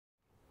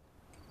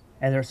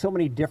And there's so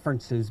many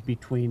differences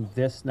between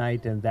this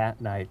night and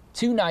that night.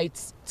 2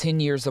 nights, 10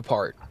 years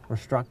apart. We're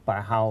struck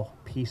by how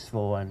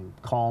peaceful and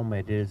calm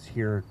it is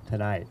here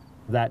tonight.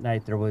 That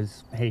night there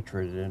was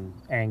hatred and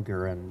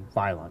anger and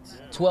violence.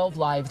 12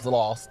 lives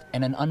lost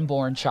and an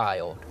unborn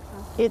child.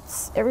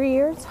 Every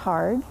year it's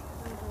hard,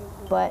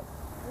 but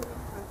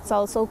it's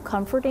also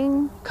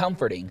comforting.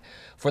 Comforting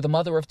for the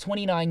mother of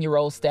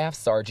 29-year-old Staff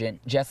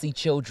Sergeant Jesse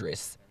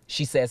Childress.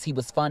 She says he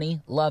was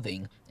funny,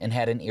 loving, and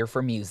had an ear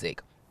for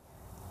music.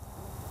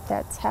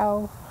 That's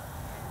how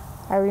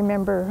I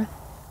remember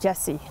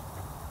Jesse.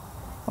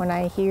 When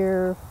I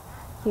hear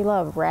he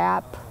loved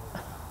rap,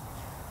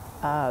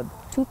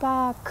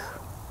 Tupac,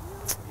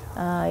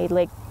 he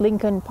liked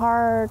Linkin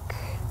Park.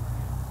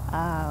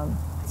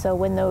 So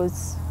when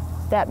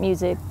that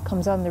music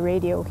comes on the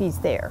radio, he's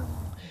there.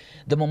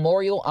 The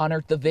memorial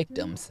honored the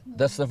victims,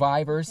 the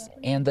survivors,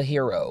 and the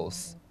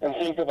heroes. And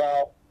think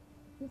about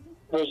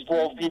those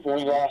 12 people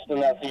we lost in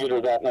that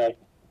theater that night.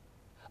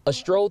 A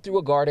stroll through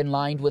a garden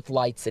lined with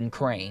lights and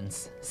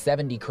cranes.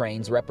 70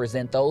 cranes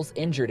represent those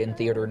injured in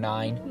Theater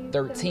 9.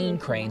 13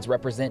 cranes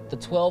represent the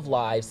 12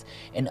 lives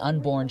an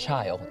unborn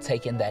child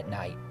taken that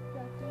night.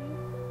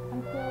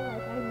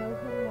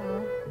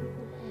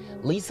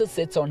 Lisa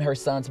sits on her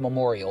son's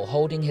memorial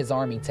holding his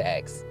Army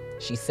tags.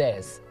 She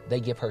says they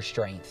give her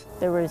strength.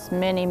 There was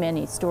many,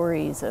 many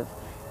stories of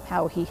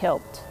how he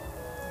helped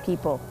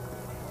people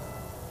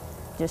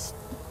just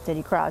that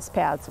he crossed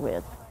paths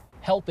with.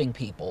 Helping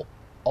people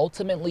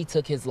ultimately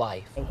took his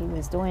life. He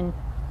was doing,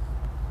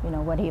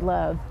 what he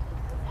loved.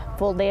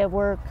 Full day of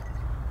work,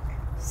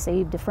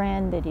 saved a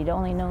friend that he'd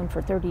only known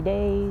for 30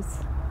 days.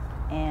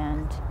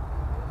 And,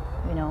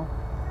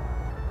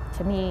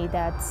 to me,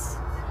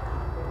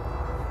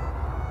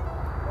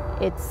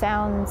 it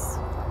sounds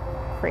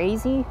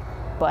crazy,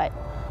 but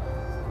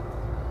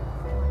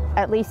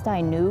at least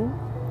I knew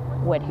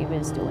what he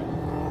was doing.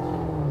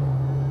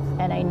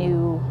 And I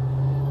knew,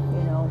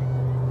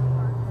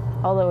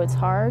 although it's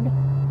hard,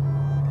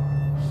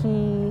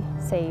 he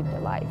saved a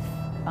life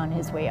on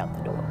his way out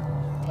the door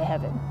to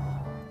heaven.